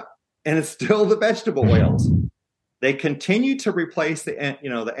going up? And it's still the vegetable oils. They continue to replace the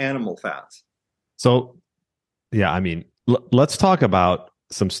animal fats. So, yeah, I mean, let's talk about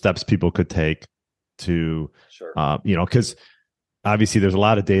some steps people could take to, sure. Because obviously there's a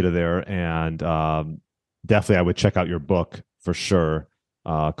lot of data there, and definitely I would check out your book for sure,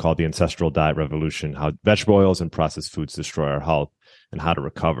 called The Ancestral Diet Revolution: How Vegetable Oils and Processed Foods Destroy Our Health and How to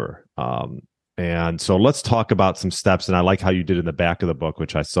Recover. And so let's talk about some steps. And I like how you did in the back of the book,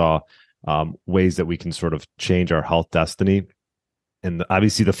 which I saw, ways that we can sort of change our health destiny. And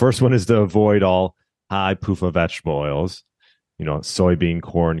obviously the first one is to avoid all high PUFA vegetable oils, soybean,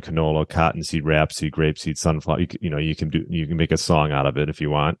 corn, canola, cottonseed, rapeseed, grapeseed, sunflower. You can make a song out of it if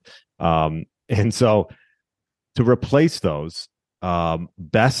you want. And so to replace those,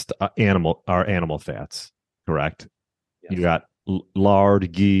 best animal fats, correct? Yes. You got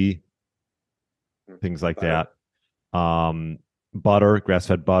lard, ghee, things like butter. That. Butter,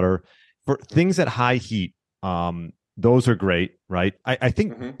 grass-fed butter. For things at high heat, those are great, right? I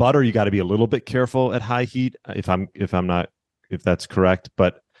think butter, you got to be a little bit careful at high heat if that's correct.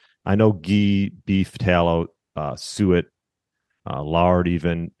 But I know ghee, beef tallow, suet, lard,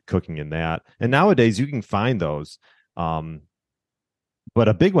 even cooking in that. And nowadays you can find those. But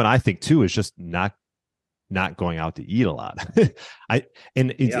a big one I think too is just not going out to eat a lot.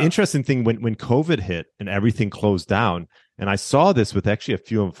 Interesting thing when COVID hit and everything closed down, and I saw this with actually a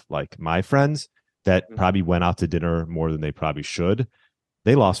few of like my friends that probably went out to dinner more than they probably should.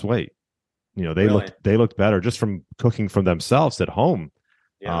 They lost weight. They looked better just from cooking for themselves at home.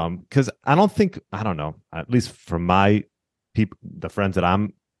 Yeah. Because I don't know, at least from my people, the friends that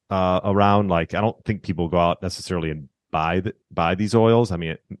I'm around, like I don't think people go out necessarily and buy these oils. I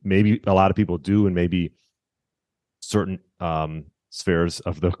mean, maybe a lot of people do, and maybe certain spheres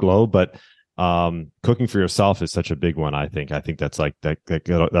of the globe, but cooking for yourself is such a big one. I think that's like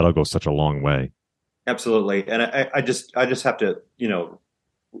that'll go such a long way. Absolutely. And I just have to,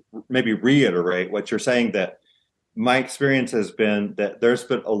 maybe reiterate what you're saying, that my experience has been that there's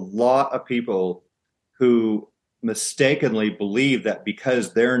been a lot of people who mistakenly believe that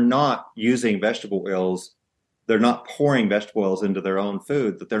because they're not using vegetable oils, they're not pouring vegetable oils into their own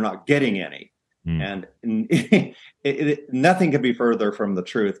food, that they're not getting any. And nothing could be further from the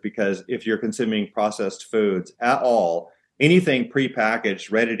truth, because if you're consuming processed foods at all, anything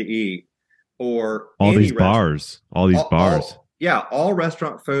prepackaged, ready to eat, or all these bars, all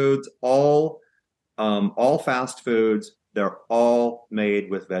restaurant foods, all fast foods, they're all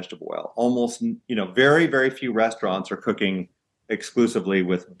made with vegetable oil. Almost, very, very few restaurants are cooking exclusively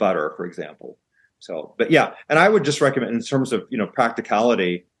with butter, for example. So, but yeah, and I would just recommend in terms of,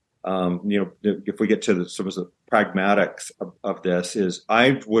 practicality, if we get to the sort of pragmatics of this, is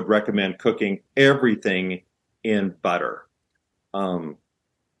I would recommend cooking everything in butter.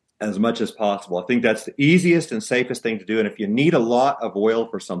 As much as possible. I think that's the easiest and safest thing to do. And if you need a lot of oil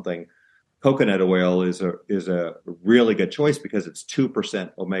for something, coconut oil is a really good choice because it's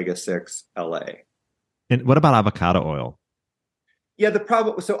 2% omega-6 LA. And what about avocado oil? Yeah,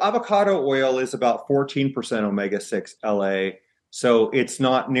 so avocado oil is about 14% omega-6 LA. So it's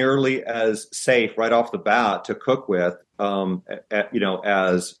not nearly as safe right off the bat to cook with,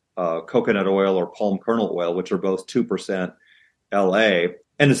 as coconut oil or palm kernel oil, which are both 2% LA.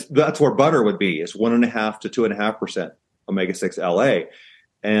 And that's where butter would be. It's 1.5 to 2.5% omega-6 LA.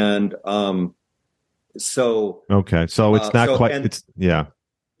 And so it's not quite. Yeah,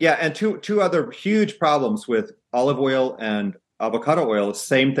 and two other huge problems with olive oil and avocado oil.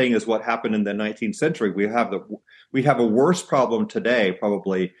 Same thing as what happened in the 19th century. We have a worse problem today,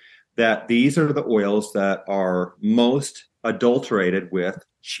 probably, that these are the oils that are most adulterated with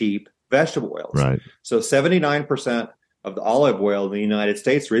cheap vegetable oils. Right. So 79% of the olive oil in the United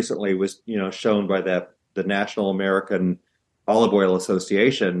States recently was, shown by the National American Olive Oil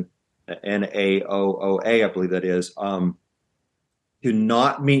Association, NAOOA, I believe that is. do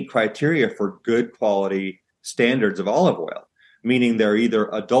not meet criteria for good quality standards of olive oil, meaning they're either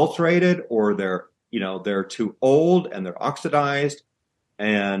adulterated or they're too old and they're oxidized,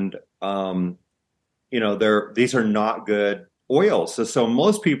 and these are not good oils. So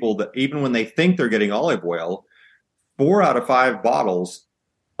most people, that even when they think they're getting olive oil, 4 out of 5 bottles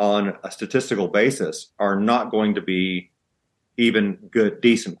on a statistical basis are not going to be even good,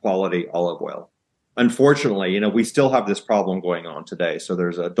 decent quality olive oil. Unfortunately, we still have this problem going on today. So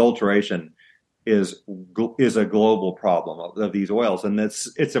there's adulteration is a global problem of these oils, and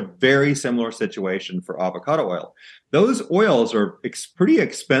it's a very similar situation for avocado oil. Those oils are pretty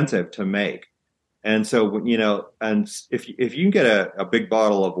expensive to make, and so and if you can get a big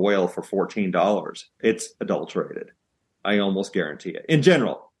bottle of oil for $14, it's adulterated. I almost guarantee it. In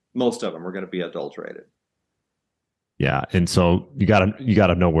general, most of them are going to be adulterated. Yeah, and so you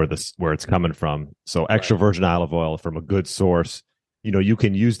gotta know where it's coming from. So extra virgin olive oil from a good source. You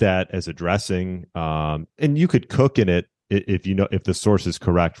can use that as a dressing, and you could cook in it if the source is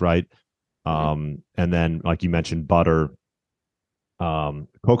correct, right? And then, like you mentioned, butter.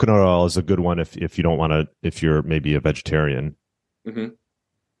 Coconut oil is a good one if you don't want to, if you're maybe a vegetarian. Mm-hmm.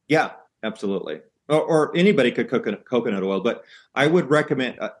 Yeah, absolutely. Or anybody could cook coconut oil, but I would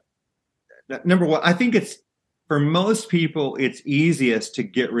recommend number one. I think for most people, it's easiest to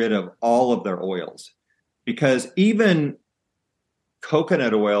get rid of all of their oils, because even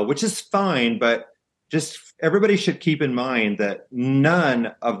coconut oil, which is fine, but just everybody should keep in mind that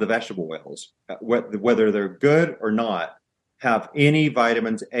none of the vegetable oils, whether they're good or not, have any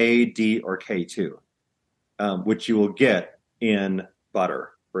vitamins A, D, or K2, which you will get in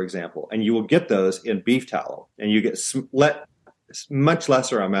butter, for example. And you will get those in beef tallow, and you get much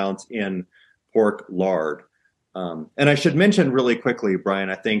lesser amounts in pork lard. And I should mention really quickly,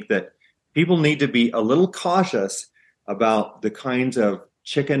 Brian, I think that people need to be a little cautious about the kinds of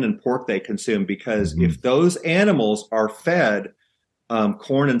chicken and pork they consume, because if those animals are fed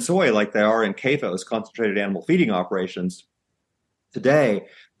corn and soy like they are in CAFOs, concentrated animal feeding operations today,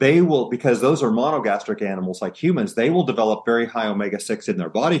 they will, because those are monogastric animals like humans, they will develop very high omega-6 in their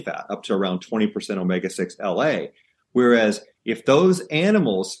body fat, up to around 20% omega-6 LA. Whereas if those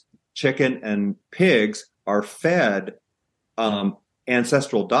animals, chicken and pigs, are fed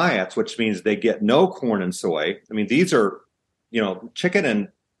ancestral diets, which means they get no corn and soy. I mean, these are, chicken and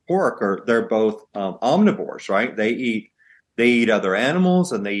pork they're both omnivores, right? They eat other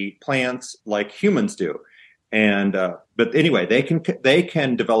animals and they eat plants like humans do. And but anyway, they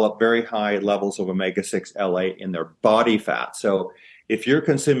can develop very high levels of omega-6 LA in their body fat. So if you're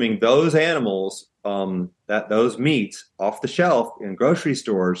consuming those animals, those meats off the shelf in grocery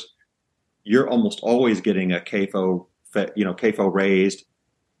stores, you're almost always getting a CAFO raised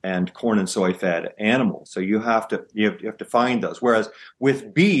and corn and soy fed animal. So you have to find those. Whereas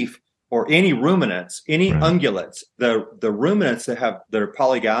with beef or any ruminants, any ungulates, the ruminants that are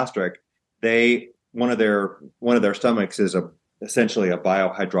polygastric, one of their stomachs is essentially a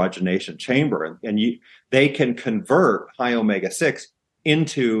biohydrogenation chamber, and they can convert high omega-6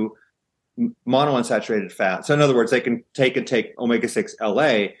 into monounsaturated fat. So in other words, they can take omega-6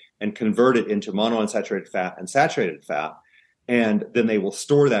 LA and convert it into monounsaturated fat and saturated fat, and then they will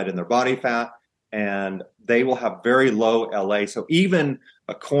store that in their body fat, and they will have very low LA. So even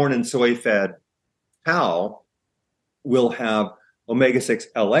a corn and soy fed cow will have omega-6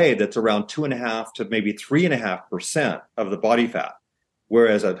 LA that's around 2.5 to maybe 3.5% of the body fat,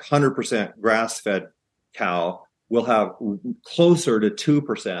 whereas 100% grass-fed cow will have closer to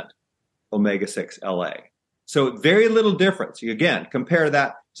 2% omega-6 LA. So very little difference. You again compare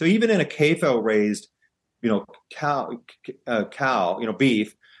that. So even in a CAFO raised, cow,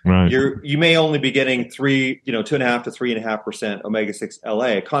 beef, you may only be getting 2.5 to 3.5% omega-6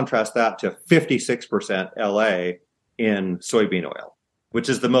 LA. Contrast that to 56% LA in soybean oil, which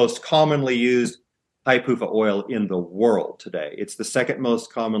is the most commonly used high PUFA oil in the world today. It's the second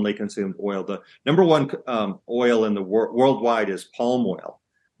most commonly consumed oil. The number one oil in the worldwide is palm oil,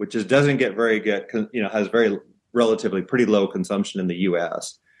 which doesn't get very good, has very relatively pretty low consumption in the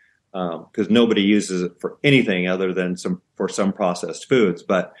U.S. Because nobody uses it for anything other than for some processed foods.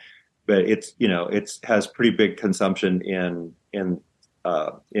 But it's it has pretty big consumption in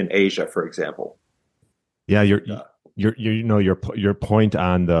Asia, for example. Yeah, your point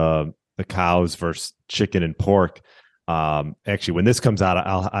on the cows versus chicken and pork. Actually, when this comes out,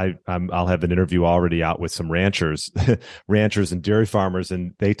 I'll have an interview already out with some ranchers and dairy farmers,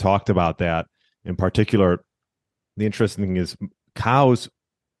 and they talked about that in particular. The interesting thing is cows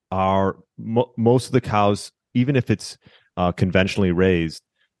are most of the cows, even if it's conventionally raised,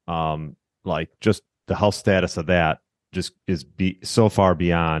 like just the health status of that, just is so far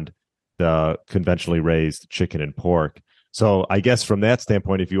beyond the conventionally raised chicken and pork. So I guess from that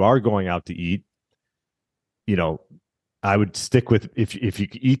standpoint, if you are going out to eat, I would stick with, if you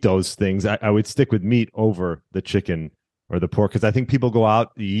eat those things, I would stick with meat over the chicken or the pork, because I think people go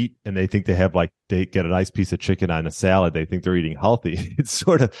out to eat and they think they get a nice piece of chicken on a salad. They think they're eating healthy. It's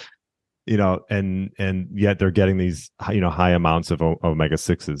sort of, and yet they're getting these, high amounts of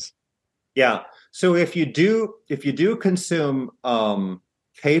omega-6s. Yeah. So if you do consume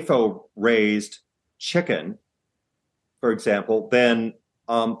CAFO raised chicken, for example, then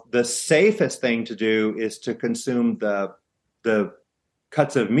the safest thing to do is to consume the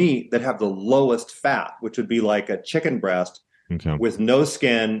cuts of meat that have the lowest fat, which would be like a chicken breast with no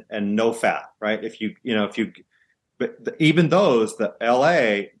skin and no fat, right? But even those, the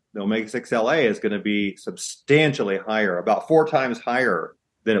omega-6 LA is going to be substantially higher, about 4 times higher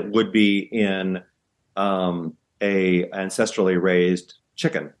than it would be in a ancestrally raised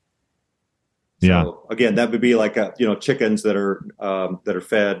chicken. Yeah. So again, that would be like chickens that are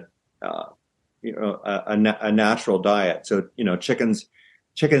fed a natural diet. So chickens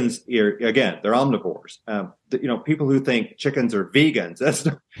again, they're omnivores. People who think chickens are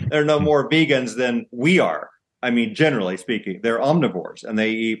vegans, they're no more vegans than we are. I mean, generally speaking, they're omnivores, and they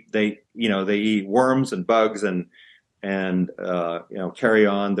eat worms and bugs and carry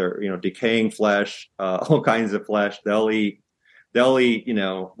on their decaying flesh, all kinds of flesh. They'll eat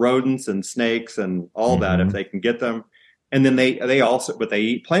rodents and snakes and all that if they can get them. And then they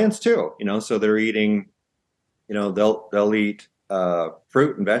eat plants too, so they're eating, they'll eat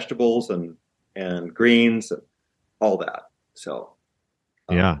fruit and vegetables and greens and all that. So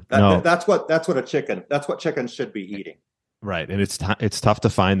that's what chickens should be eating. Right. And it's tough to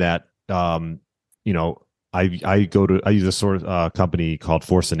find that. I use a sort of company called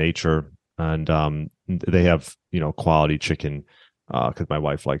Force of Nature, and they have quality chicken because my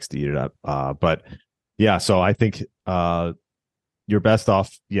wife likes to eat it up. But yeah, so I think you're best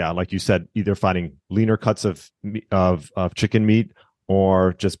off, like you said, either finding leaner cuts of chicken meat,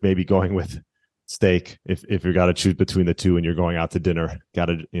 or just maybe going with steak if you got to choose between the two and you're going out to dinner.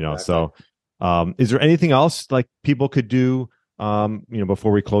 Exactly. So is there anything else like people could do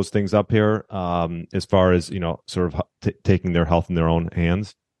before we close things up here, as far as sort of taking their health in their own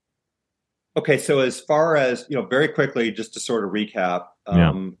hands? Okay, so as far as very quickly, just to sort of recap,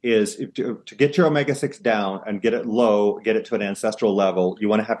 is to get your omega-6 down and get it low, get it to an ancestral level, you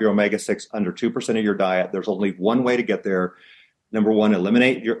want to have your omega-6 under 2% of your diet. There's only one way to get there. Number one,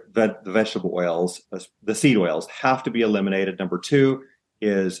 eliminate the vegetable oils. The seed oils have to be eliminated. Number two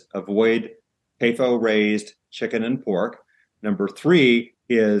is avoid CAFO-raised chicken and pork. Number three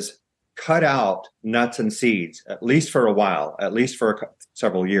is cut out nuts and seeds, at least for a while, at least for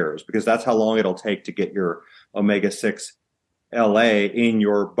several years, because that's how long it'll take to get your omega-6 LA in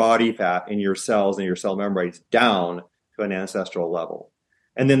your body fat, in your cells, in your cell membranes down to an ancestral level.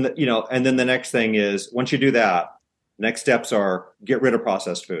 And then, the next thing is, once you do that, next steps are get rid of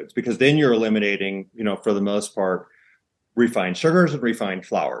processed foods, because then you're eliminating, for the most part, refined sugars and refined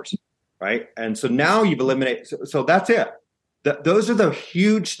flours, right? And so now you've eliminated, so that's it. Those are the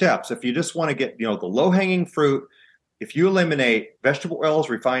huge steps. If you just want to get, the low-hanging fruit, if you eliminate vegetable oils,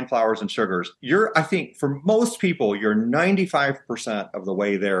 refined flours, and sugars, I think for most people, you're 95% of the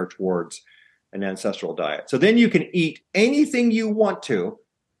way there towards an ancestral diet. So then you can eat anything you want to,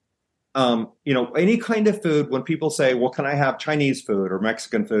 any kind of food. When people say, well, can I have Chinese food or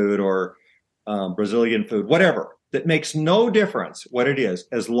Mexican food or Brazilian food, whatever, that makes no difference what it is,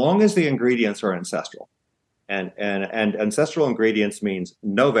 as long as the ingredients are ancestral. And ancestral ingredients means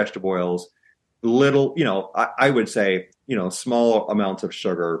no vegetable oils, little, I would say, small amounts of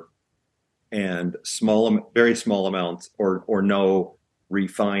sugar and very small amounts or no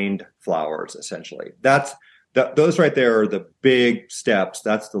refined flours, essentially. Those right there are the big steps.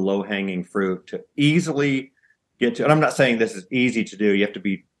 That's the low-hanging fruit to easily get to. And I'm not saying this is easy to do. You have to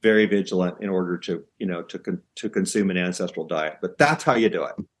be very vigilant in order to, to consume an ancestral diet. But that's how you do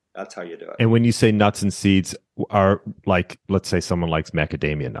it. That's how you do it. And when you say nuts and seeds, are like, let's say someone likes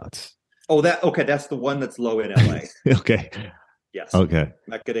macadamia nuts. Oh, that's the one that's low in LA. Okay. Yes. Okay.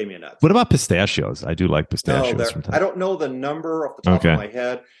 Macadamia nuts. What about pistachios? I do like pistachios. I don't know the number off the top of my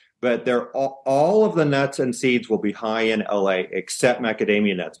head, but all of the nuts and seeds will be high in LA except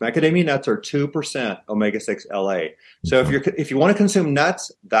macadamia nuts. Macadamia nuts are 2% omega-6 LA. So if you want to consume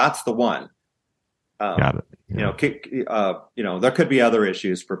nuts, that's the one. Got it. Yeah. There could be other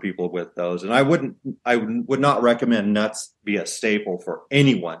issues for people with those, and I would not recommend nuts be a staple for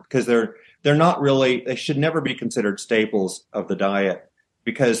anyone, because they're not really. They should never be considered staples of the diet,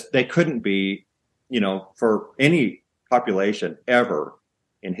 because they couldn't be, for any population ever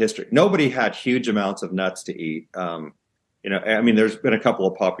in history. Nobody had huge amounts of nuts to eat. I mean, there's been a couple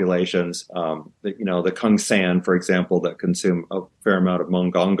of populations, the Kung San, for example, that consume a fair amount of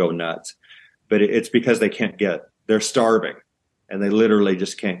mongongo nuts, but it's because they're starving, and they literally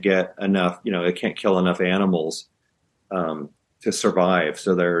just can't get enough, they can't kill enough animals to survive.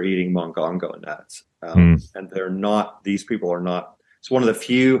 So they're eating mongongo nuts. And these people are not, it's one of the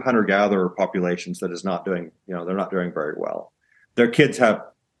few hunter-gatherer populations that is not doing, they're not doing very well. Their kids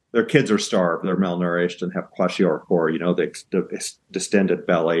are starved, they're malnourished and have kwashiorkor, the distended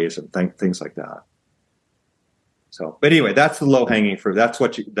bellies and things like that. So, but anyway, that's the low-hanging fruit.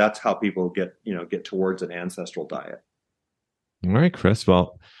 That's how people get towards an ancestral diet. All right, Chris.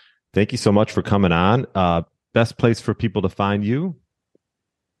 Well, thank you so much for coming on. Best place for people to find you?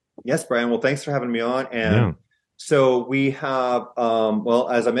 Yes, Brian. Well, thanks for having me on. And so we have,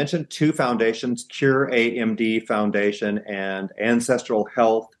 as I mentioned, two foundations, Cure AMD Foundation and Ancestral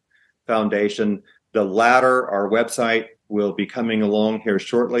Health Foundation. The latter, our website, will be coming along here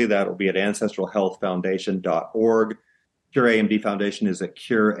shortly. That'll be at ancestralhealthfoundation.org. Cure AMD Foundation is at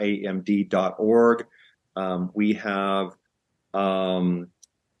cureamd.org. We have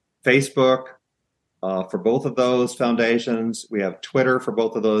Facebook for both of those foundations. We have Twitter for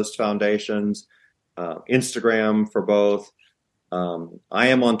both of those foundations, Instagram for both. I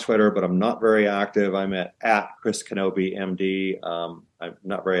am on Twitter, but I'm not very active. I'm at Chris Knobbe, MD. I'm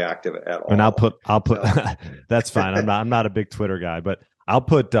not very active at all. And I'll put. That's fine. I'm not a big Twitter guy, but I'll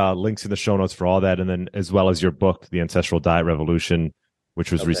put links in the show notes for all that, and then as well as your book, The Ancestral Diet Revolution,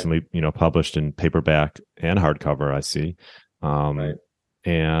 which was recently, published in paperback and hardcover. I see. Right.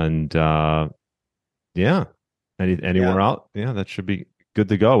 And anywhere out, that should be good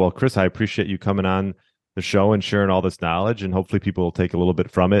to go. Well, Chris, I appreciate you coming on the show and sharing all this knowledge, and hopefully people will take a little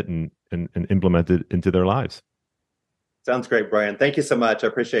bit from it and implement it into their lives. Sounds great, Brian. Thank you so much. I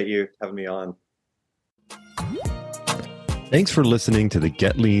appreciate you having me on. Thanks for listening to the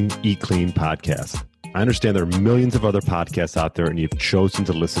Get Lean, Eat Clean podcast. I understand there are millions of other podcasts out there, and you've chosen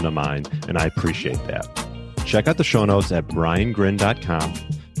to listen to mine, and I appreciate that. Check out the show notes at briangrin.com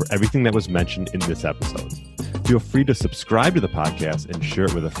for everything that was mentioned in this episode. Feel free to subscribe to the podcast and share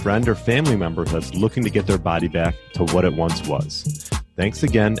it with a friend or family member that's looking to get their body back to what it once was. Thanks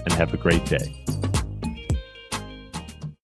again, and have a great day.